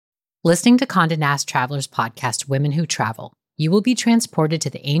Listening to Condé Nast Traveler's podcast, Women Who Travel, you will be transported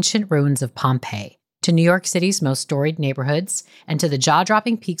to the ancient ruins of Pompeii, to New York City's most storied neighborhoods, and to the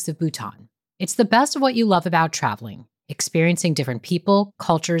jaw-dropping peaks of Bhutan. It's the best of what you love about traveling, experiencing different people,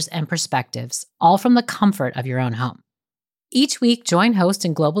 cultures, and perspectives, all from the comfort of your own home. Each week, join host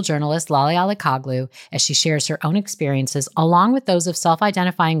and global journalist Lale Alikoglu as she shares her own experiences along with those of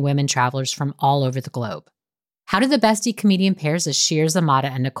self-identifying women travelers from all over the globe. How do the bestie comedian pairs of Shir Zamata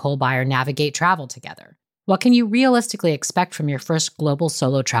and Nicole Byer navigate travel together? What can you realistically expect from your first global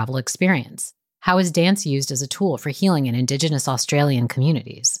solo travel experience? How is dance used as a tool for healing in Indigenous Australian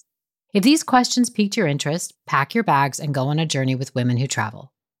communities? If these questions piqued your interest, pack your bags and go on a journey with Women Who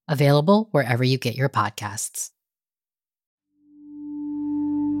Travel. Available wherever you get your podcasts.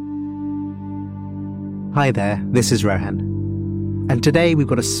 Hi there, this is Rohan. And today we've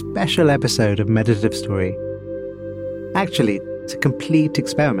got a special episode of Meditative Story. Actually, it's a complete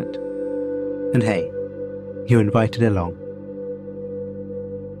experiment. And hey, you're invited along.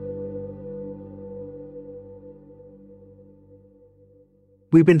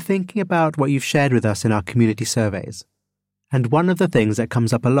 We've been thinking about what you've shared with us in our community surveys. And one of the things that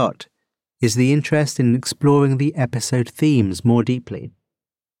comes up a lot is the interest in exploring the episode themes more deeply.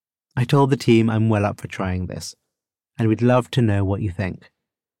 I told the team I'm well up for trying this, and we'd love to know what you think.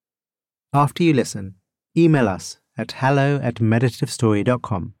 After you listen, email us at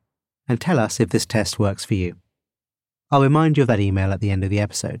hello@meditativestory.com and tell us if this test works for you. I'll remind you of that email at the end of the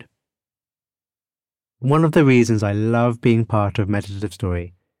episode. One of the reasons I love being part of Meditative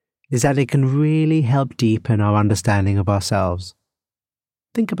Story is that it can really help deepen our understanding of ourselves.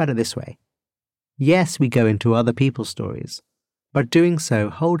 Think about it this way. Yes, we go into other people's stories, but doing so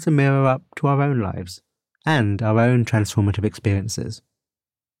holds a mirror up to our own lives and our own transformative experiences.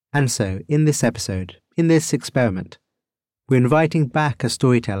 And so, in this episode, in this experiment, we're inviting back a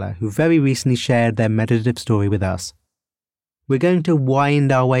storyteller who very recently shared their meditative story with us. We're going to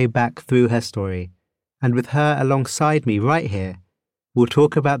wind our way back through her story, and with her alongside me right here, we'll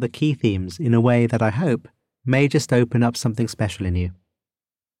talk about the key themes in a way that I hope may just open up something special in you.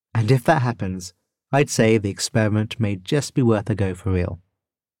 And if that happens, I'd say the experiment may just be worth a go for real.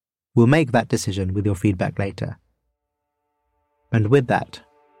 We'll make that decision with your feedback later. And with that,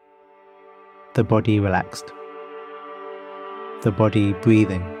 the body relaxed. The body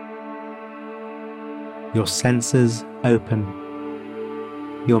breathing. Your senses open.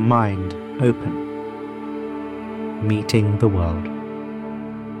 Your mind open. Meeting the world.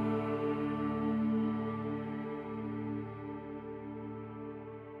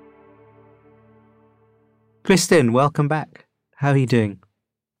 Kristin, welcome back. How are you doing?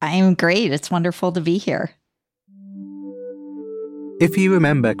 I'm great. It's wonderful to be here. If you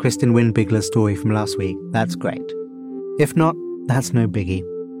remember Kristin Windbigler's story from last week, that's great. If not, that's no biggie.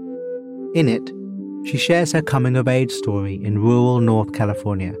 In it, she shares her coming-of-age story in rural North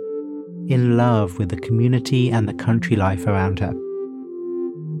California, in love with the community and the country life around her.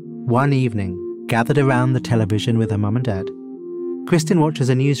 One evening, gathered around the television with her mum and dad, Kristin watches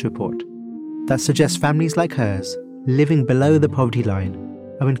a news report that suggests families like hers, living below the poverty line,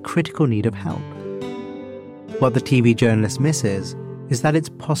 are in critical need of help. What the TV journalist misses is that it's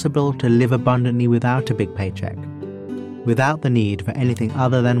possible to live abundantly without a big paycheck, without the need for anything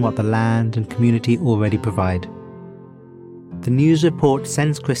other than what the land and community already provide. The news report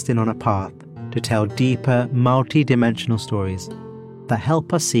sends Kristin on a path to tell deeper, multi-dimensional stories that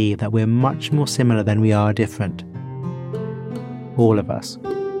help us see that we're much more similar than we are different. All of us.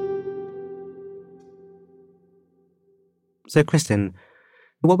 So Kristin,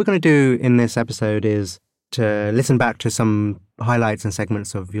 what we're going to do in this episode is to listen back to some highlights and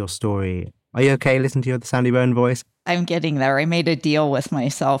segments of your story. Are you okay listening to your Sandy Rowan voice? I'm getting there. I made a deal with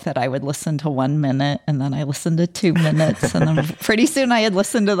myself that I would listen to 1 minute, and then I listened to 2 minutes, and then pretty soon I had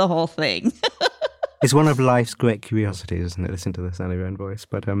listened to the whole thing. It's one of life's great curiosities, isn't it, listen to the Sandy Rowan voice?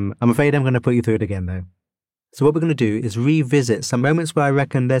 But I'm afraid I'm going to put you through it again, though. So what we're going to do is revisit some moments where I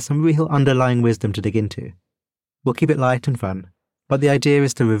reckon there's some real underlying wisdom to dig into. We'll keep it light and fun, but the idea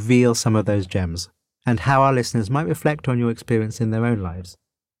is to reveal some of those gems and how our listeners might reflect on your experience in their own lives.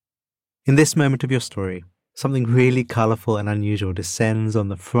 In this moment of your story, something really colourful and unusual descends on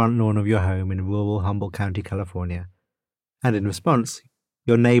the front lawn of your home in rural Humboldt County, California. And in response,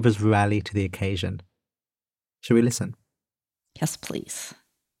 your neighbours rally to the occasion. Shall we listen? Yes, please.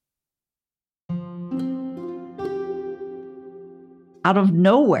 Out of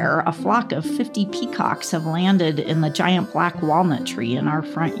nowhere, a flock of 50 peacocks have landed in the giant black walnut tree in our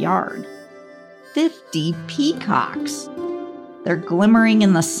front yard. 50 peacocks! They're glimmering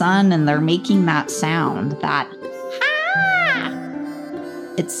in the sun and they're making that sound, that ha!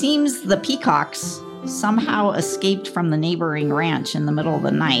 It seems the peacocks somehow escaped from the neighboring ranch in the middle of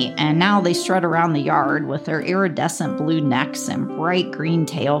the night, and now they strut around the yard with their iridescent blue necks and bright green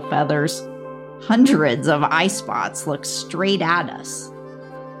tail feathers. Hundreds of eye spots look straight at us.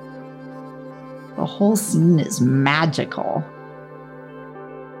 The whole scene is magical.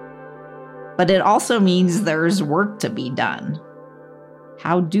 But it also means there's work to be done.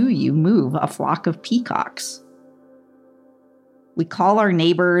 How do you move a flock of peacocks? We call our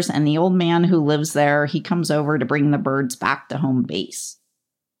neighbors, and the old man who lives there, he comes over to bring the birds back to home base.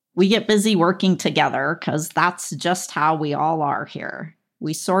 We get busy working together because that's just how we all are here.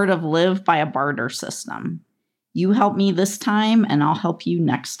 We sort of live by a barter system. You help me this time, and I'll help you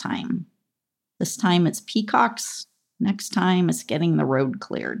next time. This time it's peacocks. Next time it's getting the road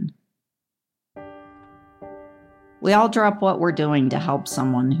cleared. We all drop what we're doing to help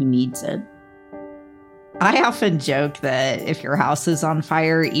someone who needs it. I often joke that if your house is on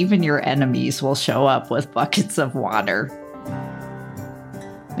fire, even your enemies will show up with buckets of water.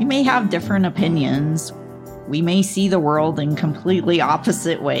 We may have different opinions. We may see the world in completely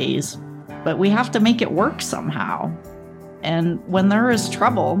opposite ways, but we have to make it work somehow. And when there is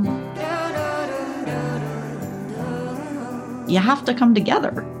trouble, you have to come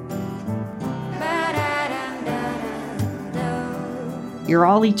together. You're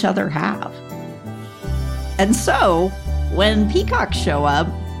all each other have. And so, when peacocks show up,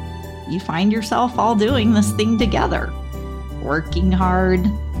 you find yourself all doing this thing together. Working hard,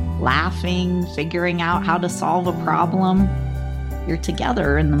 laughing, figuring out how to solve a problem. You're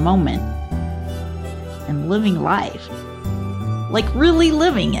together in the moment. And living life. Like really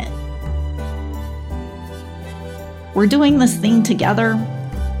living it. We're doing this thing together.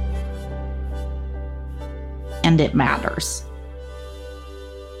 And it matters.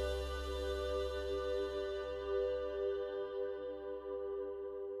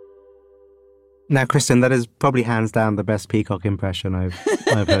 Now, Kristen, that is probably hands down the best peacock impression I've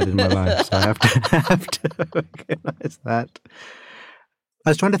heard in my life. So I have to recognize that. I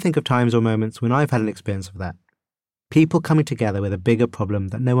was trying to think of times or moments when I've had an experience of that. People coming together with a bigger problem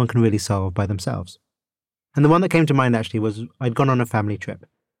that no one can really solve by themselves. And the one that came to mind actually was I'd gone on a family trip.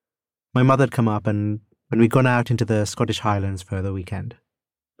 My mother had come up and we'd gone out into the Scottish Highlands for the weekend.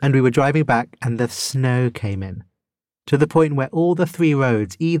 And we were driving back and the snow came in, to the point where all the 3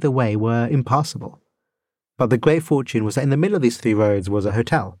 roads either way were impassable. But the great fortune was that in the middle of these 3 roads was a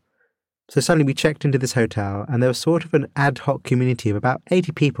hotel. So suddenly we checked into this hotel, and there was sort of an ad hoc community of about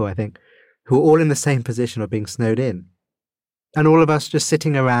 80 people, I think, who were all in the same position of being snowed in. And all of us just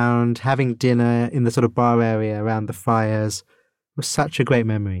sitting around, having dinner in the sort of bar area around the fires was such a great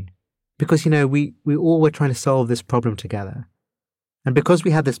memory. Because, we all were trying to solve this problem together. And because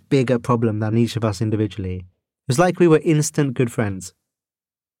we had this bigger problem than each of us individually, it was like we were instant good friends.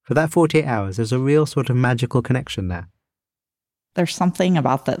 For that 48 hours, there's a real sort of magical connection there. There's something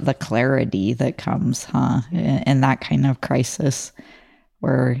about the clarity that comes, in that kind of crisis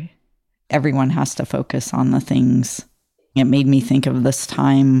where everyone has to focus on the things. It made me think of this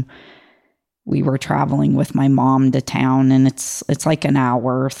time we were traveling with my mom to town, and it's like an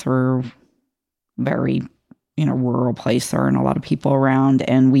hour through very, rural place. There aren't a lot of people around,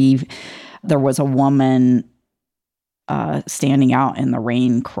 and there was a woman standing out in the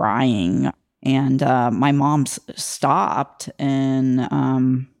rain crying. And my mom stopped,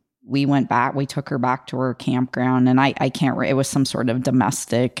 and we went back. We took her back to her campground, and I can't. It was some sort of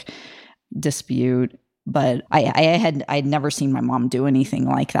domestic dispute, but I'd never seen my mom do anything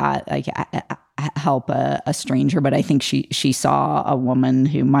like that, like help a stranger. But I think she saw a woman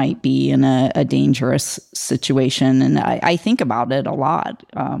who might be in a dangerous situation, and I think about it a lot.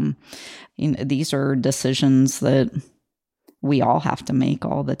 These are decisions that we all have to make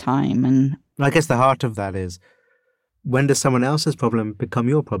all the time, and I guess the heart of that is, when does someone else's problem become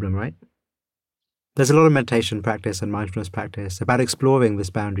your problem, right? There's a lot of meditation practice and mindfulness practice about exploring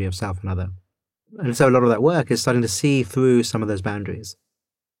this boundary of self and other. And so a lot of that work is starting to see through some of those boundaries.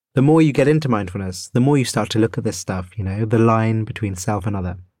 The more you get into mindfulness, the more you start to look at this stuff, the line between self and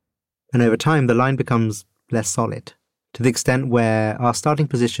other. And over time, the line becomes less solid, to the extent where our starting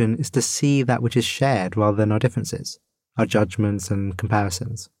position is to see that which is shared rather than our differences, our judgments and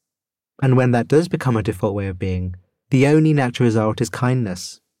comparisons. And when that does become a default way of being, the only natural result is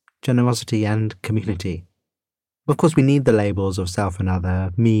kindness, generosity, and community. Of course, we need the labels of self and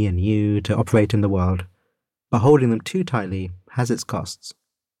other, me and you, to operate in the world, but holding them too tightly has its costs.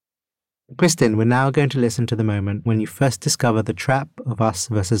 Kristen, we're now going to listen to the moment when you first discover the trap of us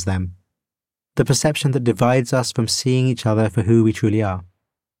versus them, the perception that divides us from seeing each other for who we truly are.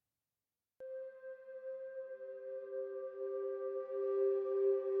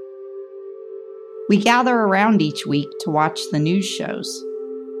 We gather around each week to watch the news shows.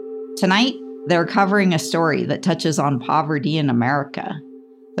 Tonight, they're covering a story that touches on poverty in America.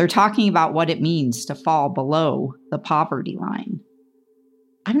 They're talking about what it means to fall below the poverty line.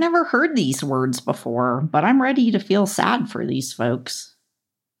 I've never heard these words before, but I'm ready to feel sad for these folks.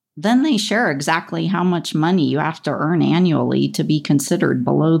 Then they share exactly how much money you have to earn annually to be considered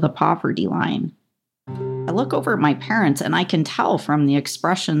below the poverty line. I look over at my parents and I can tell from the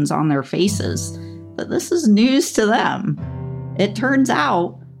expressions on their faces that this is news to them. It turns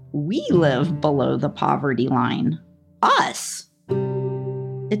out we live below the poverty line. Us.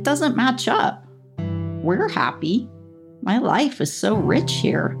 It doesn't match up. We're happy. My life is so rich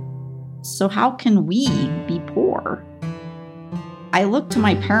here. So how can we be poor? I look to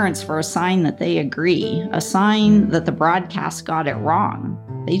my parents for a sign that they agree, a sign that the broadcast got it wrong.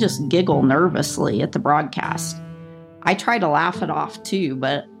 They just giggle nervously at the broadcast. I try to laugh it off too,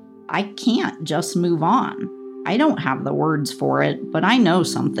 but I can't just move on. I don't have the words for it, but I know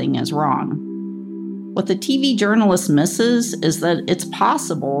something is wrong. What the TV journalist misses is that it's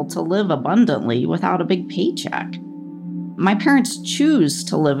possible to live abundantly without a big paycheck. My parents choose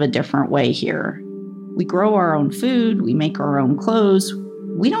to live a different way here. We grow our own food, we make our own clothes.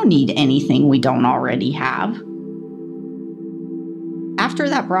 We don't need anything we don't already have. After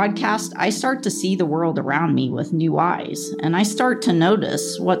that broadcast, I start to see the world around me with new eyes, and I start to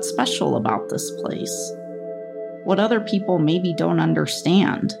notice what's special about this place, what other people maybe don't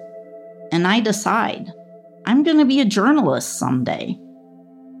understand. And I decide, I'm going to be a journalist someday.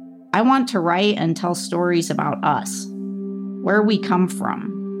 I want to write and tell stories about us, where we come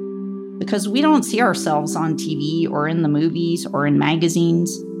from, because we don't see ourselves on TV or in the movies or in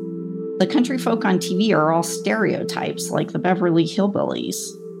magazines. The country folk on TV are all stereotypes like the Beverly Hillbillies,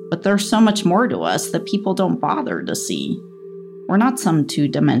 but there's so much more to us that people don't bother to see. We're not some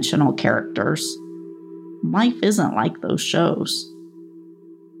two-dimensional characters. Life isn't like those shows.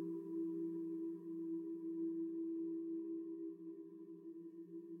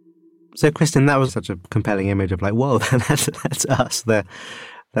 So, Kristen, that was such a compelling image of like, whoa, that's us.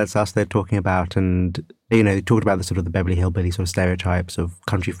 That's us they're talking about. And, you know, talked about the sort of the Beverly Hillbilly sort of stereotypes of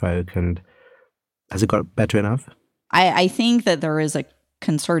country folk. And has it got better enough? I think that there is a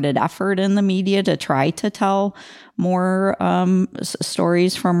concerted effort in the media to try to tell more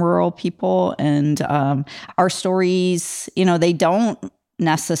stories from rural people. And our stories, you know, they don't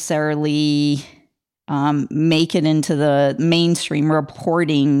necessarily make it into the mainstream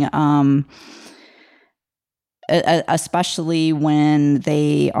reporting, especially when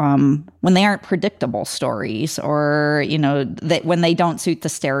they aren't predictable stories, or when they don't suit the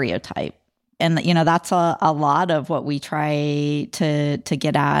stereotype. And that's a lot of what we try to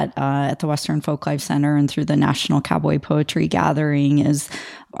get at the Western Folklife Center and through the National Cowboy Poetry Gathering is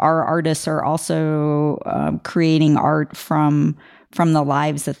our artists are also creating art from the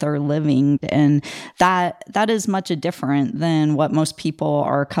lives that they're living. And that is much different than what most people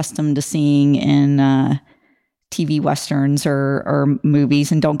are accustomed to seeing in TV Westerns or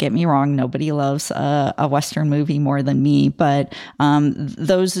movies. And don't get me wrong, nobody loves a Western movie more than me, but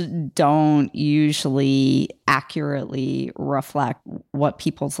those don't usually accurately reflect what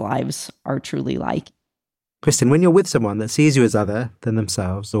people's lives are truly like. Kristen, when you're with someone that sees you as other than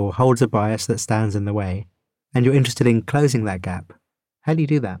themselves or holds a bias that stands in the way, and you're interested in closing that gap, how do you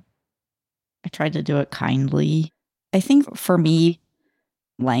do that? I try to do it kindly. I think for me,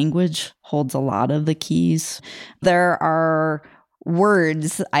 language holds a lot of the keys. There are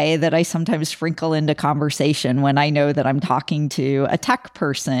words that I sometimes sprinkle into conversation when I know that I'm talking to a tech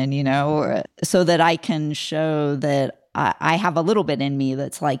person, so that I can show that I have a little bit in me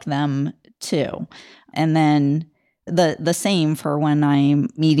that's like them too. And then the same for when I'm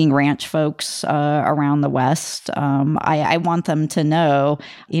meeting ranch folks around the West. I want them to know,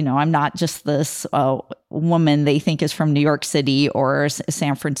 I'm not just this woman they think is from New York City or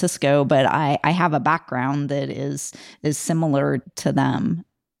San Francisco, but I have a background that is similar to them.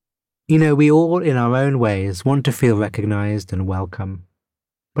 We all, in our own ways, want to feel recognized and welcome.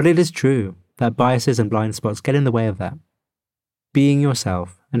 But it is true that biases and blind spots get in the way of that. Being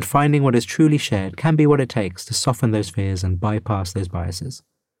yourself and finding what is truly shared can be what it takes to soften those fears and bypass those biases.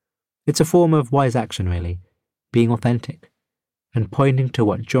 It's a form of wise action, really, being authentic and pointing to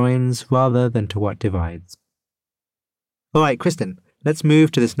what joins rather than to what divides. All right, Kristen, let's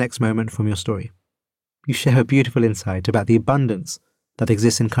move to this next moment from your story. You share a beautiful insight about the abundance that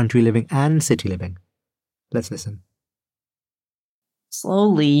exists in country living and city living. Let's listen.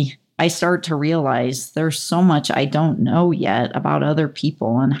 Slowly, I start to realize there's so much I don't know yet about other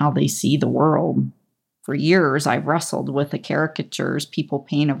people and how they see the world. For years, I've wrestled with the caricatures people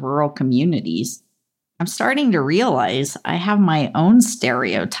paint of rural communities. I'm starting to realize I have my own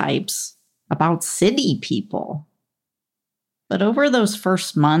stereotypes about city people. But over those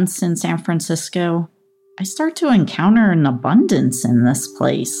first months in San Francisco, I start to encounter an abundance in this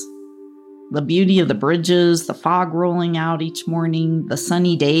place. The beauty of the bridges, the fog rolling out each morning, the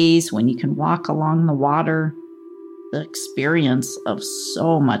sunny days when you can walk along the water, the experience of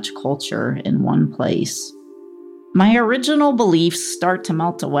so much culture in one place. My original beliefs start to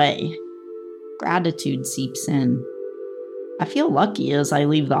melt away. Gratitude seeps in. I feel lucky as I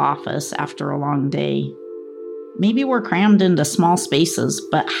leave the office after a long day. Maybe we're crammed into small spaces,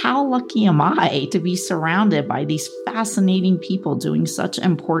 but how lucky am I to be surrounded by these fascinating people doing such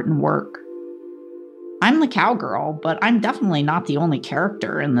important work? I'm the cowgirl, but I'm definitely not the only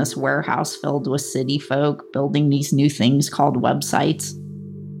character in this warehouse filled with city folk building these new things called websites.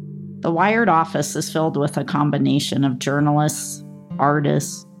 The Wired office is filled with a combination of journalists,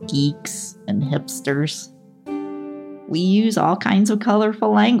 artists, geeks, and hipsters. We use all kinds of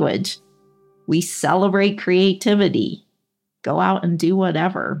colorful language. We celebrate creativity. Go out and do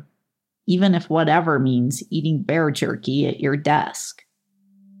whatever, even if whatever means eating bear jerky at your desk.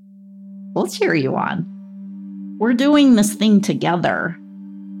 We'll cheer you on. We're doing this thing together,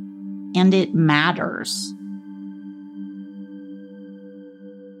 and it matters.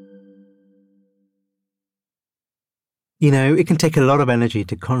 You know, it can take a lot of energy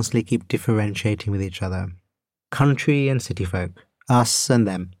to constantly keep differentiating with each other. Country and city folk, us and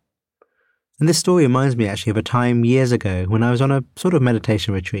them. And this story reminds me actually of a time years ago when I was on a sort of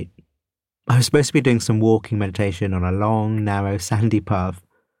meditation retreat. I was supposed to be doing some walking meditation on a long, narrow, sandy path,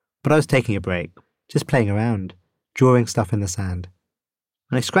 but I was taking a break, just playing around, drawing stuff in the sand.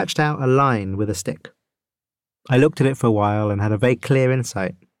 And I scratched out a line with a stick. I looked at it for a while and had a very clear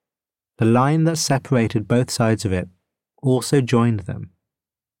insight. The line that separated both sides of it also joined them.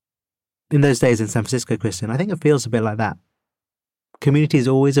 In those days in San Francisco, Kristen, I think it feels a bit like that. Community is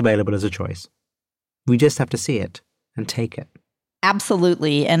always available as a choice. We just have to see it and take it.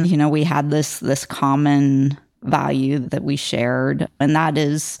 Absolutely. And, we had this common value that we shared, and that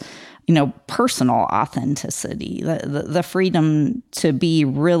is, personal authenticity, the freedom to be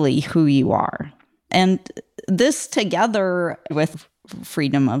really who you are. And this together with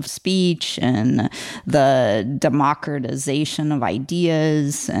freedom of speech and the democratization of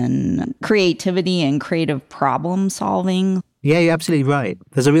ideas and creativity and creative problem solving. Yeah, you're absolutely right.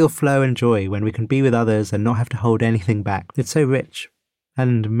 There's a real flow and joy when we can be with others and not have to hold anything back. It's so rich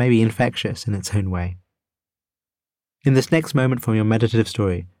and maybe infectious in its own way. In this next moment from your meditative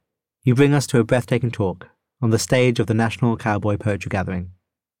story, you bring us to a breathtaking talk on the stage of the National Cowboy Poetry Gathering.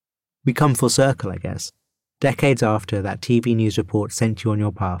 We come full circle, I guess, decades after that TV news report sent you on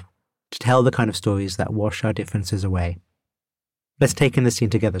your path to tell the kind of stories that wash our differences away. Let's take in the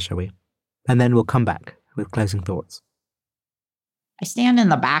scene together, shall we? And then we'll come back with closing thoughts. I stand in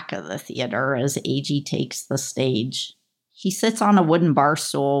the back of the theater as A.G. takes the stage. He sits on a wooden bar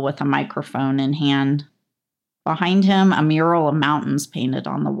stool with a microphone in hand. Behind him, a mural of mountains painted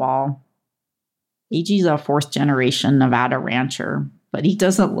on the wall. A.G.'s a fourth-generation Nevada rancher, but he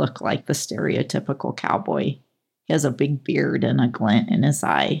doesn't look like the stereotypical cowboy. He has a big beard and a glint in his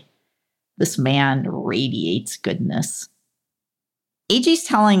eye. This man radiates goodness. A.G.'s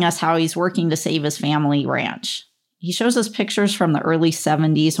telling us how he's working to save his family ranch. He shows us pictures from the early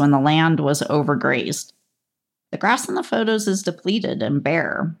 70s when the land was overgrazed. The grass in the photos is depleted and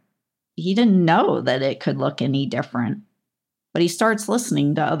bare. He didn't know that it could look any different, but he starts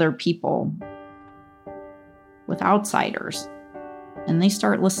listening to other people, with outsiders, and they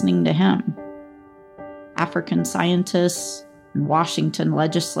start listening to him. African scientists and Washington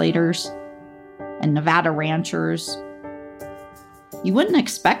legislators and Nevada ranchers. You wouldn't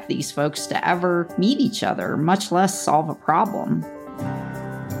expect these folks to ever meet each other, much less solve a problem.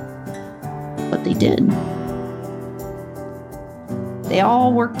 But they did. They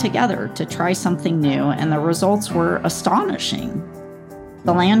all worked together to try something new, and the results were astonishing.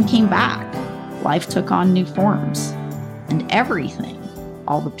 The land came back, life took on new forms, and everything,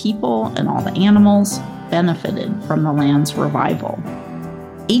 all the people and all the animals, benefited from the land's revival.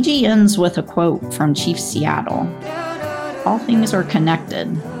 A.G. ends with a quote from Chief Seattle. All things are connected,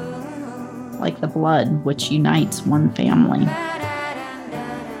 like the blood which unites one family.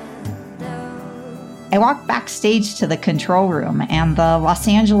 I walk backstage to the control room, and the Los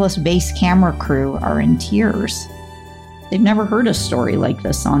Angeles-based camera crew are in tears. They've never heard a story like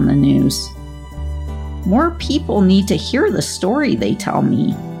this on the news. More people need to hear the story, they tell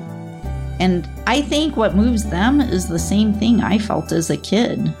me. And I think what moves them is the same thing I felt as a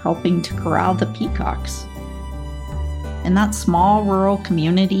kid, helping to corral the peacocks. In that small rural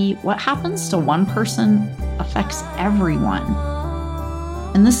community, what happens to one person affects everyone.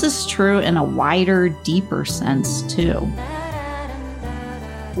 And this is true in a wider, deeper sense, too.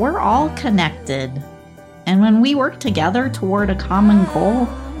 We're all connected, and when we work together toward a common goal,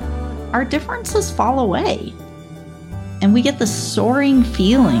 our differences fall away. And we get the soaring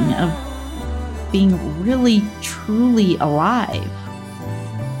feeling of being really, truly alive.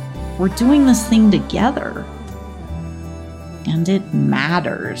 We're doing this thing together, and it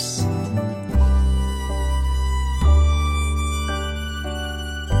matters.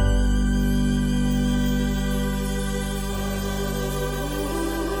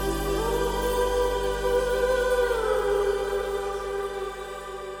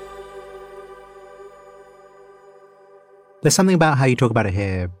 There's something about how you talk about it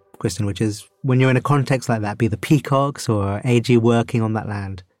here, Kristen, which is when you're in a context like that, be the peacocks or AG working on that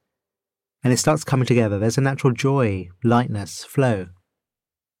land, and it starts coming together, there's a natural joy, lightness, flow.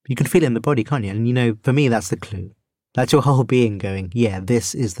 You can feel it in the body, can't you? And for me, that's the clue. That's your whole being going, yeah,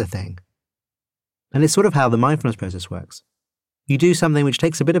 this is the thing. And it's sort of how the mindfulness process works. You do something which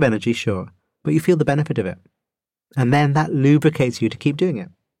takes a bit of energy, sure, but you feel the benefit of it. And then that lubricates you to keep doing it.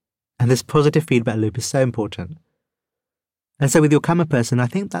 And this positive feedback loop is so important. And so with your Karma person, I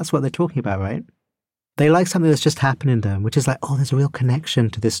think that's what they're talking about, right? They like something that's just happened in them, which is like, oh, there's a real connection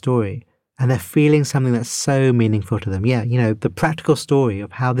to this story. And they're feeling something that's so meaningful to them. Yeah, the practical story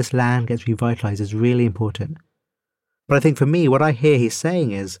of how this land gets revitalized is really important. But I think for me, what I hear he's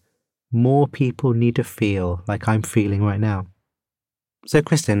saying is, more people need to feel like I'm feeling right now. So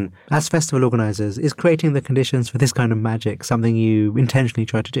Kristen, as festival organizers, is creating the conditions for this kind of magic something you intentionally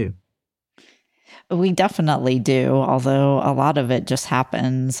try to do? We definitely do, although a lot of it just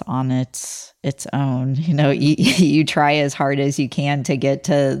happens on its own. You try as hard as you can to get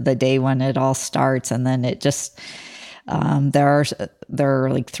to the day when it all starts, and then it just there are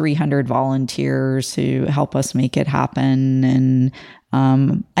like 300 volunteers who help us make it happen, and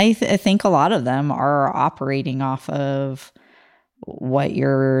I think a lot of them are operating off of what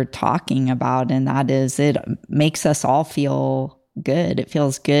you're talking about, and that is it makes us all feel good. It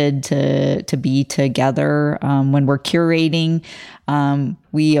feels good to be together. When we're curating,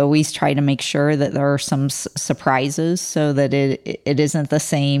 we always try to make sure that there are some surprises so that it isn't the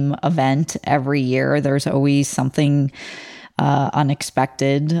same event every year. There's always something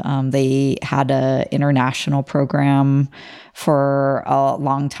unexpected. They had an international program for a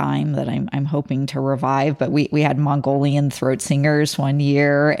long time that I'm hoping to revive, but we had Mongolian throat singers one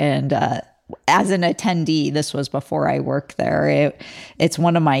year, and as an attendee, this was before I worked there. It's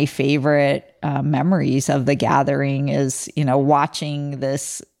one of my favorite memories of the gathering is, watching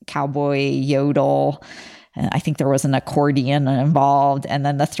this cowboy yodel. And I think there was an accordion involved, and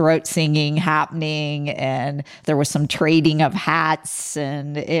then the throat singing happening, and there was some trading of hats,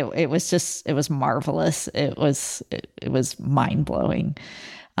 and it was marvelous. It was mind blowing.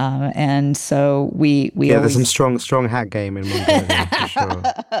 And so we there's some strong hat game in Mongolia for sure.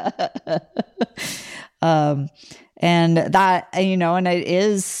 And that, and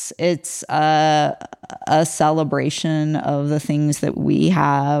it's a celebration of the things that we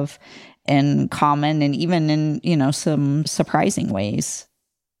have in common, and even in, some surprising ways.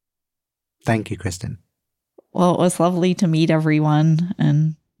 Thank you, Kristen. Well, it was lovely to meet everyone,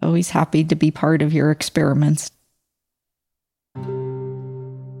 and always happy to be part of your experiments.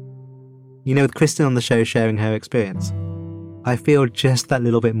 With Kristen on the show sharing her experience, I feel just that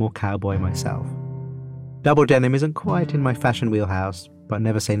little bit more cowboy myself. Double denim isn't quite in my fashion wheelhouse, but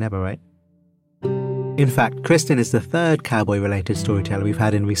never say never, right? In fact, Kristen is the third cowboy-related storyteller we've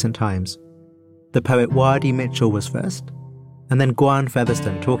had in recent times. The poet Wadi Mitchell was first, and then Guan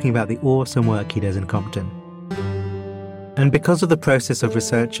Featherston talking about the awesome work he does in Compton. And because of the process of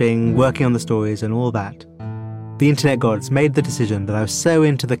researching, working on the stories and all that, the internet gods made the decision that I was so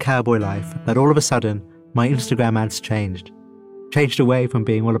into the cowboy life that all of a sudden my Instagram ads changed away from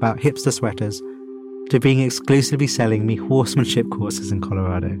being all about hipster sweaters to being exclusively selling me horsemanship courses in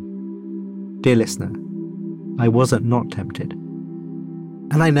Colorado. Dear listener, I wasn't not tempted.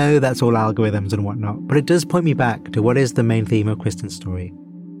 And I know that's all algorithms and whatnot, but it does point me back to what is the main theme of Kristen's story.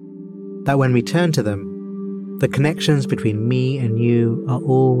 That when we turn to them, the connections between me and you are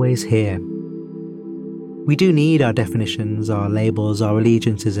always here. We do need our definitions, our labels, our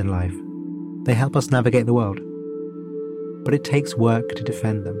allegiances in life. They help us navigate the world. But it takes work to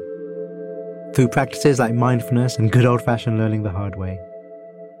defend them. Through practices like mindfulness and good old-fashioned learning the hard way,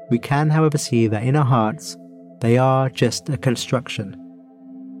 we can, however, see that in our hearts, they are just a construction.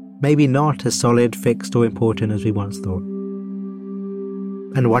 Maybe not as solid, fixed, or important as we once thought.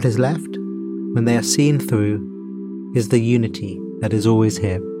 And what is left, when they are seen through, is the unity that is always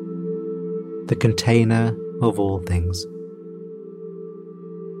here, the container of all things.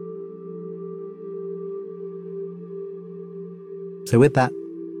 So with that,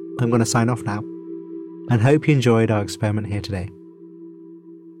 I'm going to sign off now, and hope you enjoyed our experiment here today.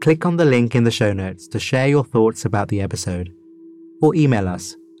 Click on the link in the show notes to share your thoughts about the episode, or email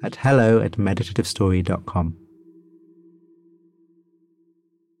us at hello@meditativestory.com.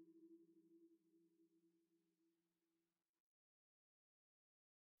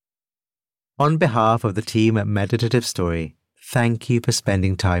 On behalf of the team at Meditative Story, thank you for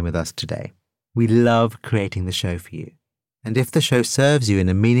spending time with us today. We love creating the show for you. And if the show serves you in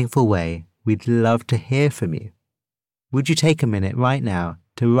a meaningful way, we'd love to hear from you. Would you take a minute right now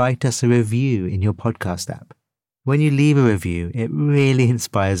to write us a review in your podcast app? When you leave a review, it really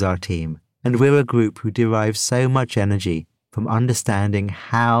inspires our team, and we're a group who derives so much energy from understanding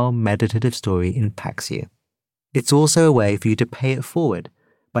how Meditative Story impacts you. It's also a way for you to pay it forward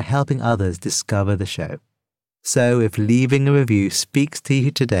by helping others discover the show. So if leaving a review speaks to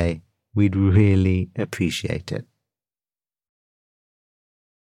you today, we'd really appreciate it.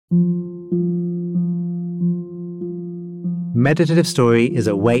 Meditative Story is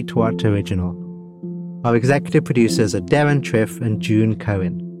a Wait What original. Our executive producers are Darren Triff and June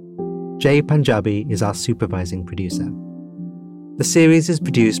Cohen. Jay Punjabi is our supervising producer. The series is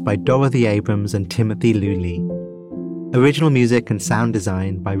produced by Dorothy Abrams and Timothy Luley. Original music and sound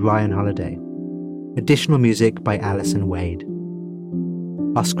design by Ryan Holiday. Additional music by Alison Wade.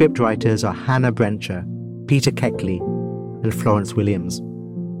 Our script writers are Hannah Brencher, Peter Keckley, and Florence Williams.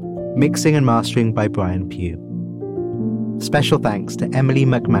 Mixing and mastering by Brian Pugh. Special thanks to Emily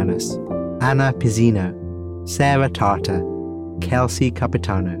McManus, Anna Pizzino, Sarah Tartar, Kelsey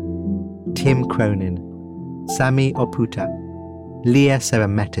Capitano, Tim Cronin, Sami Oputa, Leah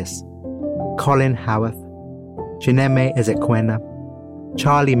Serametis, Colin Howarth, Chineme Ezequena,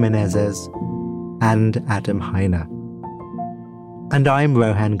 Charlie Menezes, and Adam Heiner. And I'm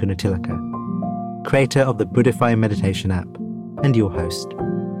Rohan Gunatilaka, creator of the Buddhify meditation app and your host.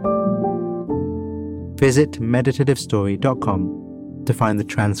 Visit meditativestory.com to find the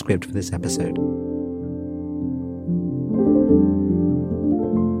transcript for this episode.